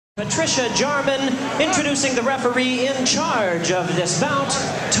Patricia Jarman introducing the referee in charge of this bout,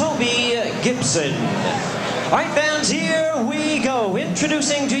 Toby Gibson. All right, fans, here we go.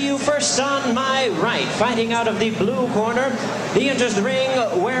 Introducing to you first on my right, fighting out of the blue corner. He enters the ring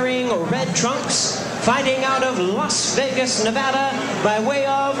wearing red trunks, fighting out of Las Vegas, Nevada, by way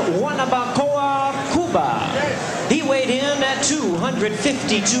of Guanabacoa, Cuba. He weighed in at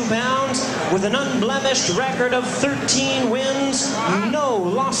 252 pounds with an unblemished record of 13 wins, no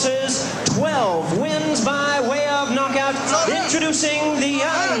losses, 12 wins by way of knockout. Introducing the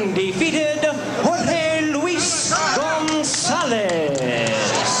undefeated Jorge Gonzalez.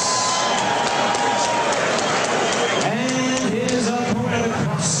 And his opponent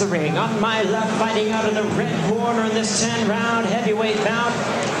across the ring on my left, fighting out of the red corner in this 10-round heavyweight bout.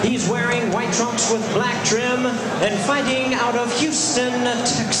 He's wearing white trunks with black trim and fighting out of Houston,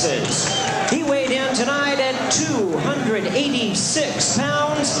 Texas. He weighed in tonight at 286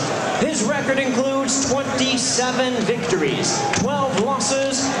 pounds. His record includes 27 victories, 12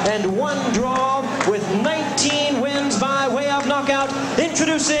 losses, and 1 draw, with 19 wins by way of knockout.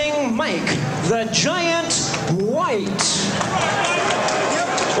 Introducing Mike the Giant White.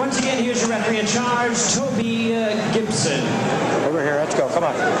 Once again, here's your referee in charge, Toby Gibson. Over here, let's go. Come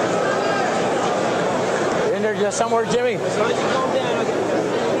on. In there just somewhere, Jimmy.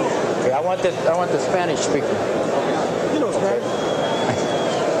 Okay, I want the Spanish speaker. You know Spanish.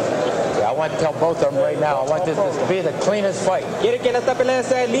 Yeah, I want to tell both of them right now. I want this to be the cleanest fight. Quiere que esta pelea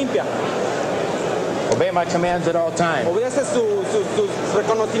sea limpia. Obey my commands at all times. Obedece sus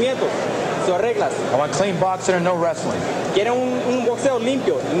reconocimientos, sus reglas. I want clean boxing and no wrestling. Quiere un boxeo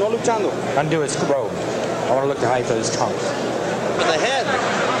limpio y no luchando. Undo his robe. I want to look the height of his trunks. For the head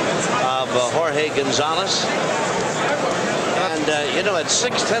of Jorge Gonzalez. And, you know, at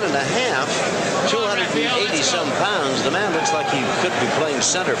 6'10 and a half, 280-some pounds, the man looks like he could be playing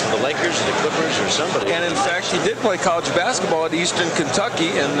center for the Lakers or the Clippers or somebody. And, in fact, he did play college basketball at Eastern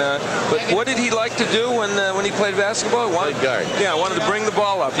Kentucky. And but what did he like to do when he played basketball? He wanted, guard. Yeah, wanted to bring the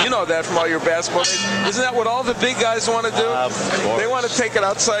ball up. You know that from all your basketball days. Isn't that what all the big guys want to do? They want to take it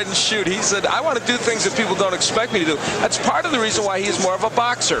outside and shoot. He said, I want to do things that people don't expect me to do. That's part of the reason why he's more of a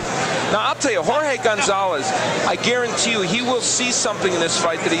boxer. Now, I'll tell you, Jorge Gonzalez, I guarantee you, he will see something in this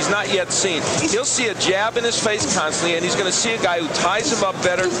fight that he's not yet seen. He'll see a jab in his face constantly, and he's going to see a guy who ties him up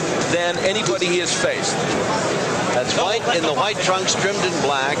better than anybody he has faced. That's White in the white trunks trimmed in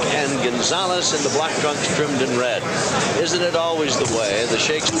black, and Gonzalez in the black trunks trimmed in red. Isn't it always the way? The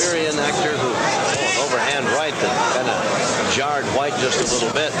Shakespearean actor who overhand right that kind of jarred White just a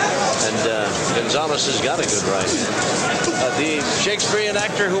little bit, and Gonzalez has got a good right. The Shakespearean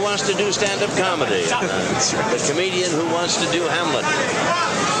actor who wants to do stand-up comedy, the comedian who wants to do Hamlet.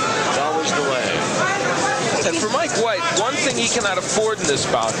 It's always the way. And for Mike White, one thing he cannot afford in this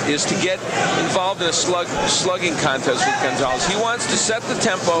bout is to get involved in a slugging contest with Gonzalez. He wants to set the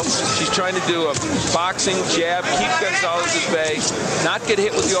tempo. She's trying to do a boxing jab, keep Gonzalez at bay, not get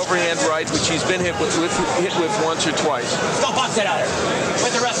hit with the overhand right, which he's been hit with once or twice. Let's go box it out here.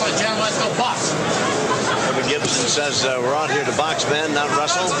 With the wrestling, gentlemen, let's go box. Gibson says we're out here to box, man, not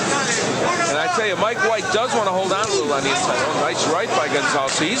wrestle. And I tell you, Mike White does want to hold on a little on the inside. Oh, nice right by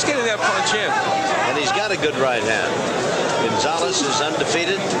Gonzalez. So he's getting that punch in. And he's got a good right hand. Gonzalez is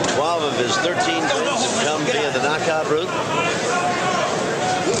undefeated. 12 of his 13 wins have come via the knockout route.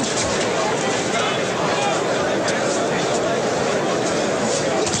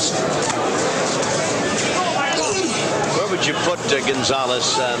 Where would you put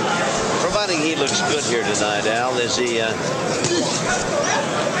Gonzalez, providing he looks good here tonight, Al? Is he,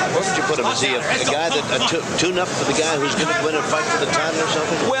 where would you put him? Is he a guy that tune-up for the guy who's going to win a fight for the title or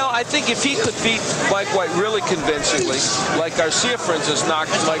something? Well, I think if he could beat Mike White really convincingly, like Garcia, for instance,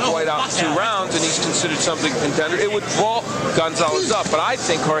 knocked Mike White out in 2 rounds, and he's considered something contender, it would vault Gonzalez up. But I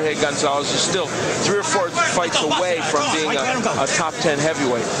think Jorge Gonzalez is still 3 or 4 fights away from being a top 10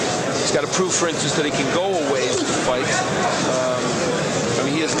 heavyweight. He's got to prove, for instance, that he can go away in the fight. I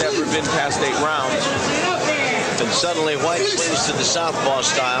mean, he has never been past 8 rounds. And suddenly White swings to the southpaw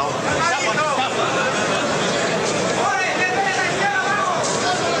style.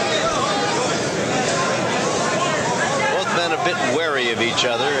 Both men a bit wary of each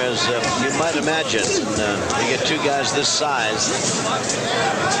other, as you might imagine. You get 2 guys this size,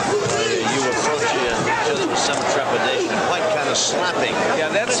 you approach each other with some trepidation. White kind of slapping. Yeah,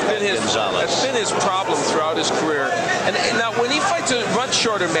 that's been his problem throughout his career. And now, when he fights a much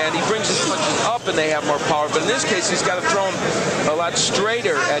shorter man, he brings his punches up and they have more power. But in this case, he's got to throw him a lot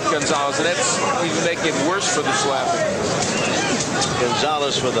straighter at Gonzalez, and that's even making it worse for the slapping.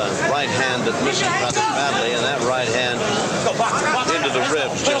 Gonzalez with a right hand that misses rather badly, and that right hand into the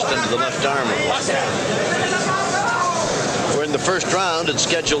ribs, just into the left arm. We're in the first round. It's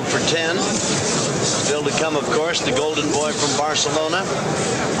scheduled for 10. Still to come, of course, the golden boy from Barcelona,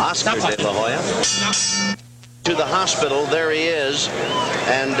 Oscar de la Hoya. To the hospital, there he is,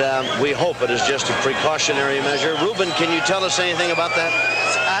 and we hope it is just a precautionary measure. Ruben, can you tell us anything about that?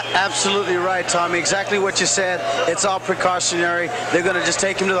 Absolutely right, Tommy. Exactly what you said. It's all precautionary. They're going to just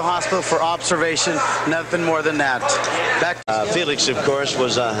take him to the hospital for observation. Nothing more than that. Felix, of course,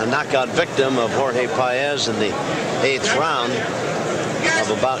 was a knockout victim of Jorge Paez in the 8th round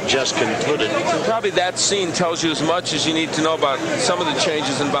of about just concluded. Probably that scene tells you as much as you need to know about some of the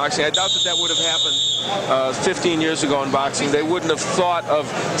changes in boxing. I doubt that would have happened 15 years ago in boxing. They wouldn't have thought of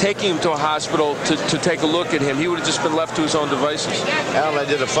taking him to a hospital to take a look at him. He would have just been left to his own devices. Al, I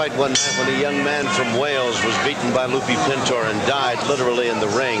did a fight one night when a young man from Wales was beaten by Lupi Pintor and died literally in the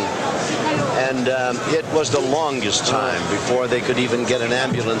ring. And it was the longest time before they could even get an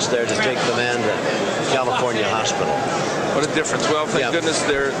ambulance there to take the man to California Hospital. What a difference. Well, thank goodness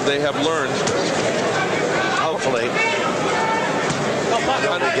they have learned. Hopefully.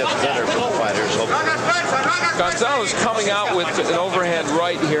 It gets better for the fighters, hopefully. Gonzalez coming out with an overhand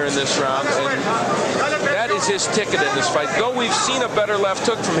right here in this round, and that is his ticket in this fight. Though we've seen a better left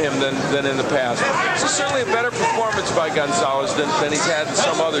hook from him than in the past. This is certainly a better performance by Gonzalez than he's had in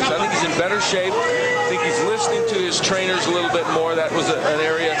some others. I think he's in better shape. I think he's listening to his trainers a little bit more. That was an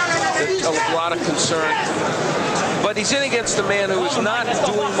area that a lot of concern. But he's in against a man who is not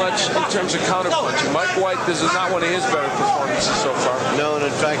doing much in terms of counterpunching. Mike White, this is not one of his better performances so far. No, and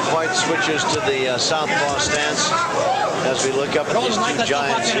in fact, White switches to the southpaw stance as we look up at these two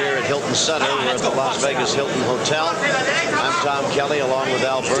giants here at Hilton Center. We're at the Las Vegas Hilton Hotel. I'm Tom Kelly along with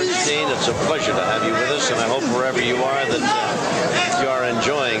Al Bernstein. It's a pleasure to have you with us, and I hope wherever you are that you are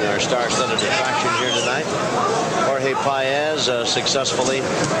enjoying our star-studded attraction here tonight. Jorge Paez successful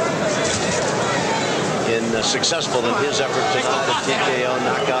in his effort to get the TKO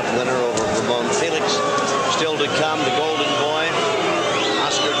knockout winner over Ramon Felix. Still to come, the golden boy,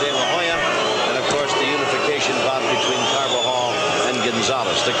 Oscar de la Hoya, and of course the unification bout between Carvajal and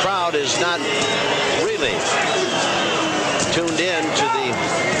Gonzalez. The crowd is not really tuned in to the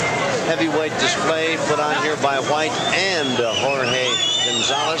heavyweight display put on here by White and Jorge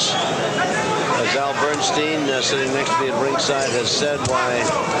Gonzalez. As Al Bernstein, sitting next to me at ringside, has said why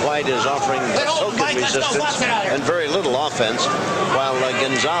White is offering token resistance and very little offense, while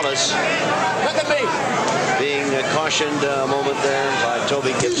Gonzalez being cautioned a moment there by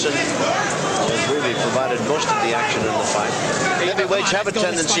Toby Gibson has really provided most of the action in the fight. Heavyweights have a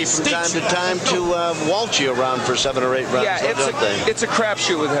tendency from time to time to waltz you around for 7 or 8 rounds, don't they? It's a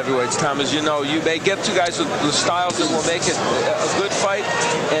crapshoot with heavyweights, Tom. As you know, you may get two guys with the styles that will make it a good fight,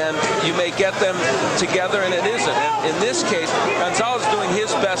 and you may get them together, and it isn't. And in this case, Gonzalez is doing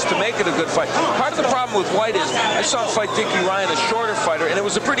his best to make it a good fight. Part of the problem with White is, I saw him fight Dickie Ryan, a shorter fighter, and it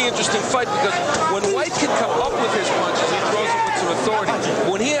was a pretty interesting fight because when White can come up with his punches, he throws them with some authority.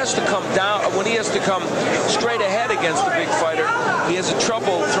 When he has to come down, when he has to come straight ahead against the big fighter, he has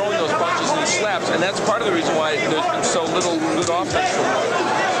trouble throwing those punches and he slaps, and that's part of the reason why there's been so little good offense from White.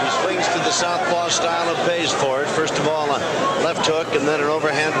 He swings to the southpaw style and pays for it. First of all, a left hook and then an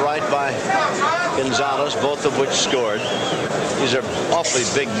overhand right by Gonzalez, both of which scored. These are awfully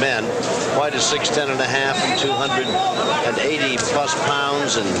big men. White is 6'10 and a half and 280 plus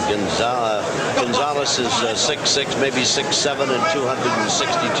pounds, and Gonzalez is 6'6", maybe 6'7", and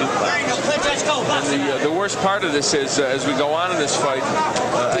 262 pounds. And the worst part of this is, as we go on in this fight,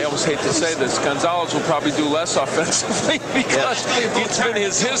 I almost hate to say this, Gonzalez will probably do less offensively because it's been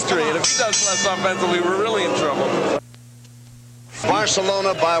his history, and if he does less offensively, we're really in trouble.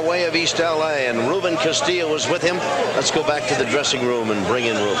 Barcelona by way of East LA, and Ruben Castillo was with him. Let's go back to the dressing room and bring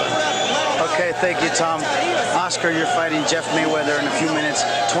in Ruben. Okay, thank you, Tom. Oscar, you're fighting Jeff Mayweather in a few minutes.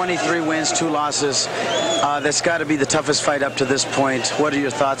 23 wins, 2 losses. That's got to be the toughest fight up to this point. What are your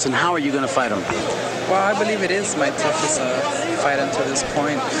thoughts, and how are you going to fight him? Well, I believe it is my toughest fight until this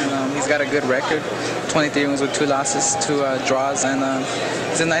point. He's got a good record, 23 wins with 2 losses, 2 draws, and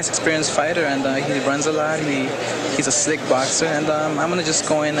he's a nice, experienced fighter, and he runs a lot. He's a slick boxer, and I'm going to just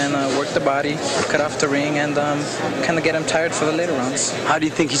go in and work the body, cut off the ring, and kind of get him tired for the later rounds. How do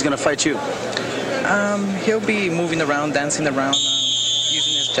you think he's going to fight you? He'll be moving around, dancing around,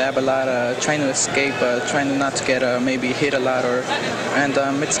 using his jab a lot, trying to escape, trying not to get maybe hit a lot, and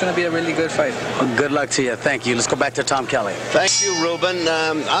it's going to be a really good fight. Well, good luck to you. Thank you. Let's go back to Tom Kelly. Thank you, Ruben.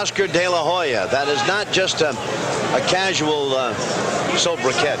 Oscar De La Hoya. That is not just a casual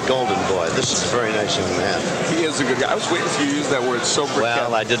sobriquet, Golden Boy. This is a very nice young man. He is a good guy. I was waiting for you to use that word, sobriquet.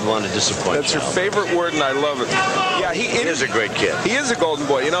 Well, I didn't want to disappoint That's your favorite word, and I love it. Yeah, he is a great kid. He is a Golden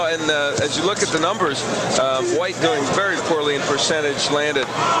Boy, you know, and as you look at the numbers, White doing very poorly in percentage landed.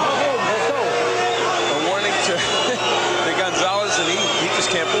 A warning to Gonzalez, and he just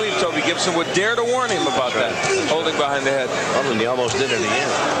can't believe Toby Gibson would dare to warn him about that, holding behind the head. Well, and he almost did it again.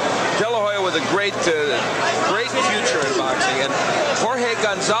 De La Hoya with a great future in boxing, and Jorge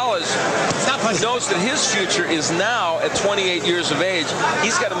Gonzalez knows that his future is now at 28 years of age.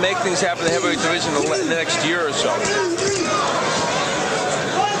 He's got to make things happen in the heavyweight division in the next year or so.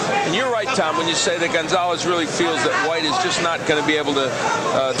 And you're right, Tom, when you say that Gonzalez really feels that White is just not going to be able to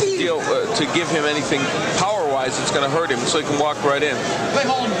to give him anything power-wise that's going to hurt him, so he can walk right in.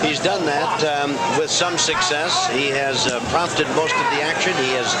 He's done that with some success. He has prompted most of the action.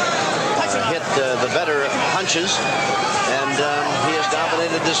 He has hit the better punches, and he has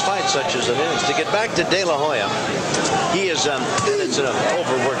dominated this fight, such as it is. To get back to De La Hoya, he is, and it's an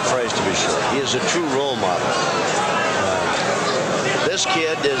overworked phrase to be sure, he is a true role model. This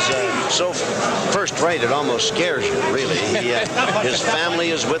kid is so first-rate, it almost scares you, really. His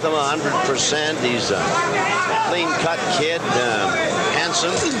family is with him 100%. He's a clean-cut kid,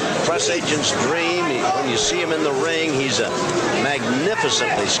 handsome, press agent's dream. When you see him in the ring, he's a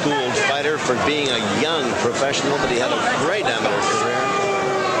magnificently schooled fighter for being a young professional, but he had a great amateur career.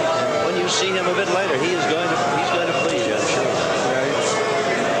 And when you see him a bit later, he's going to please you, I'm sure.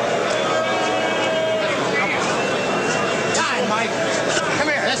 Mike, come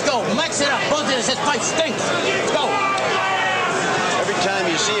here, let's go. Mix it up. Both of us, this fight stinks. Let's go. Every time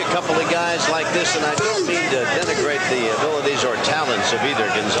you see a couple of guys like this, and I don't mean to denigrate the abilities or talents of either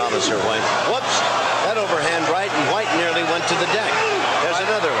Gonzalez or White. Whoops, that overhand right, and White nearly went to the deck. There's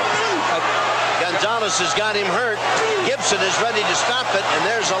another one. Gonzalez has got him hurt. Gibson is ready to stop it, and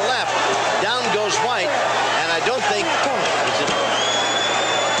there's a left. Down goes White, and I don't think...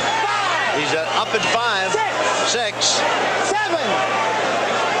 He's up at 5, 6, 7,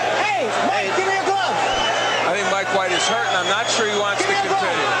 8. Mike, give me your glove. I think Mike White is hurt, and I'm not sure he wants to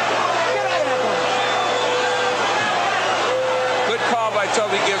continue. Good call by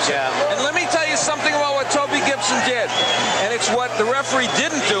Toby Gibson. Yeah. And let me tell you something about what Toby Gibson did. And it's what the referee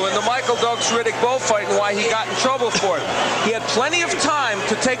didn't do in the Michael Dokes-Riddick bullfight and why he got in trouble for it. He had plenty of time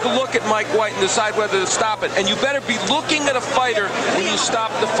to take a look at Mike White and decide whether to stop it. And you better be looking at a fighter when you stop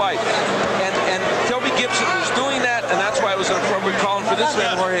the fight. And Toby Gibson was doing that, and that's why it was an appropriate calling for this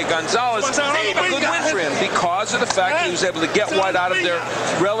man, Jorge Gonzalez. A good win for him because of the fact that he was able to get White out of there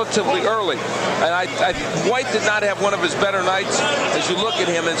relatively early. And White did not have one of his better nights as you look at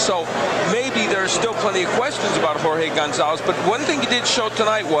him, and so maybe there are still plenty of questions about Jorge Gonzalez, but one thing he did show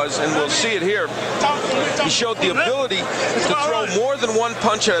tonight was, and we'll see it here, he showed the ability to throw more than one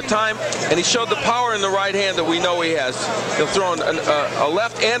punch at a time, and he showed the power in the right hand that we know he has. He'll throw a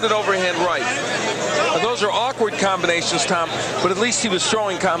left and an overhand right. And those are awkward combinations, Tom, but at least he was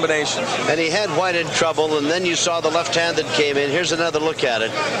throwing combinations. And he had White in trouble, and then you saw the left hand that came in. Here's another look at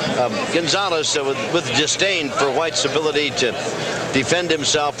it. Gonzalez, with disdain for White's ability to defend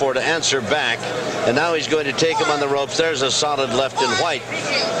himself or to answer back, and now he's going to take him on the ropes. There's a solid left, and White,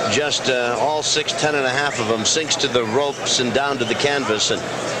 just all 6'10" and a half of them, sinks to the ropes and down to the canvas. And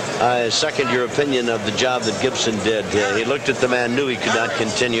I second your opinion of the job that Gibson did. He looked at the man, knew he could not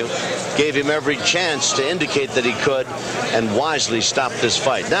continue, gave him every chance to indicate that he could, and wisely stopped this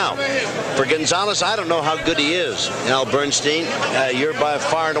fight. Now, for Gonzalez, I don't know how good he is. Al Bernstein, you're by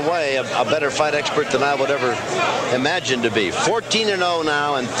far and away a better fight expert than I would ever imagine to be. 14-0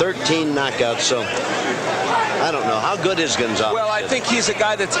 now and 13 knockouts, so I don't know. How good is Gonzalez? Well, I think he's a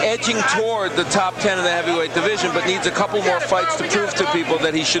guy that's edging toward the top 10 in the heavyweight division, but needs a couple more fights to prove to people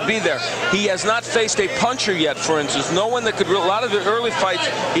that he should be there. He has not faced a puncher yet, for instance. No one that could... A lot of the early fights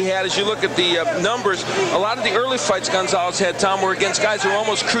he had, as you look at the numbers, a lot of the early fights Gonzalez had, Tom, were against guys who were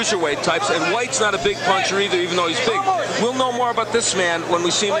almost cruiserweight types, and White's not a big puncher either, even though he's big. We'll know more about this man when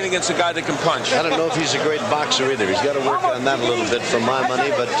we see him against a guy that can punch. I don't know if he's a great boxer either. He's got to work on that a little bit for my money,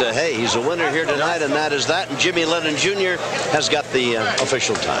 but hey, he's a winner here tonight, and that is that. And Jimmy Lennon Jr. has got the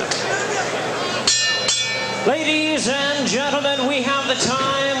official time. Ladies and gentlemen, we have the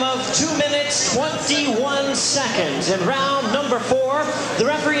time of 2 minutes, 21 seconds. In round number 4, the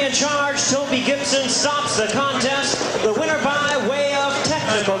referee in charge, Toby Gibson, stops the contest. The winner by way of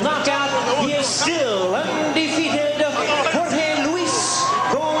technical knockout, he is still undefeated, Jorge Luis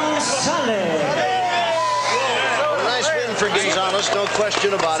Gonzalez. no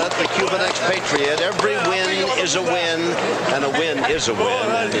question about it. The Cuban expatriate. Every win is a win, and a win is a win.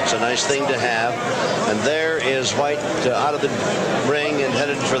 And it's a nice thing to have. And there is White out of the ring and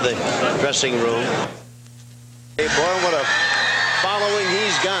headed for the dressing room. Hey, boy, what a following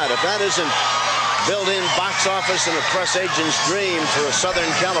he's got. If that isn't built-in box office and a press agent's dream for a Southern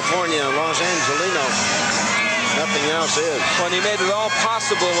California Los Angelino, nothing else is. When he made it all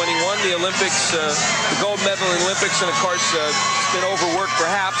possible when he won the Olympics, the gold medal in the Olympics, and of course, it's been overworked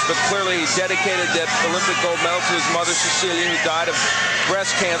perhaps, but clearly he dedicated that Olympic gold medal to his mother, Cecilia, who died of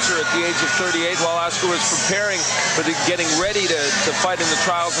breast cancer at the age of 38 while Oscar was preparing for getting ready to fight in the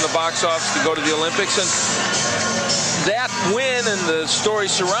trials in the box office to go to the Olympics. And that win and the story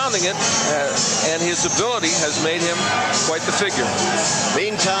surrounding it and his ability has made him quite the figure.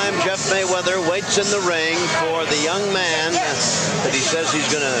 Meantime, Jeff Mayweather waits in the ring for the young man that he says he's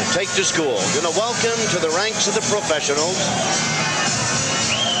going to take to school. Going to welcome to the ranks of the professionals.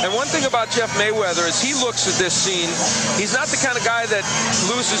 And one thing about Jeff Mayweather is he looks at this scene. He's not the kind of guy that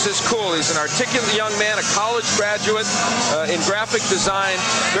loses his cool. He's an articulate young man, a college graduate in graphic design,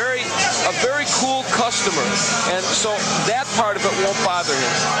 a very cool customer. And so that part of it won't bother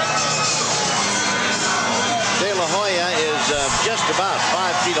him. De La Hoya is just about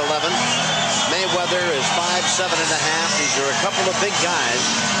 5 feet 11. Mayweather is 5'7.5". These are a couple of big guys.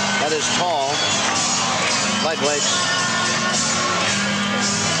 That is tall. Lightweights.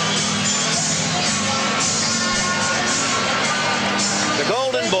 The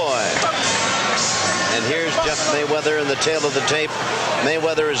Golden Boy. And here's Jeff Mayweather in the tail of the tape.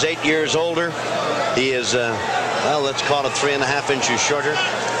 Mayweather is 8 years older. He is, well, let's call it 3.5 inches shorter.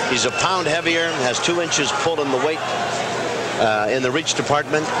 He's a pound heavier, has 2 inches pulled in the weight in the reach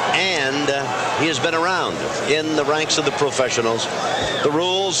department, and he has been around in the ranks of the professionals. The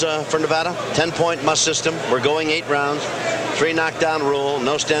rules for Nevada, 10-point must system. We're going 8 rounds. 3 knockdown rule,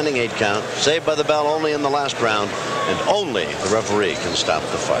 no standing 8 count. Saved by the bell only in the last round, and only the referee can stop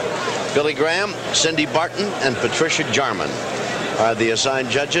the fight. Billy Graham, Cindy Barton, and Patricia Jarman are the assigned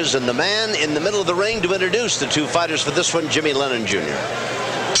judges, and the man in the middle of the ring to introduce the 2 fighters for this one, Jimmy Lennon Jr.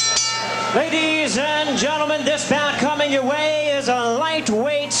 Ladies and gentlemen, this bout coming your way is a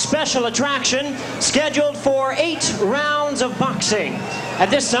lightweight special attraction scheduled for 8 rounds of boxing. At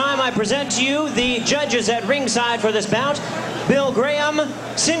this time, I present to you the judges at ringside for this bout. Bill Graham,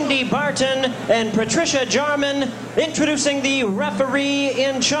 Cindy Barton, and Patricia Jarman. Introducing the referee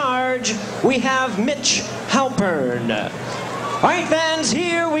in charge, we have Mitch Halpern. All right, fans,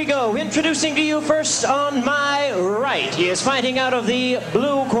 here we go. Introducing to you first on my right. He is fighting out of the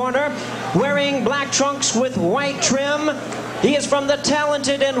blue corner, wearing black trunks with white trim. He is from the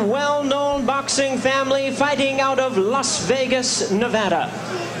talented and well-known boxing family, fighting out of Las Vegas, Nevada.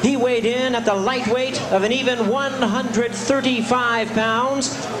 He weighed in at the lightweight of an even 135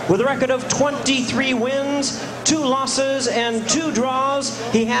 pounds with a record of 23 wins, 2 losses, and 2 draws.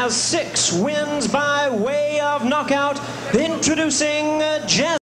 He has 6 wins by way of knockout. Introducing Jazz.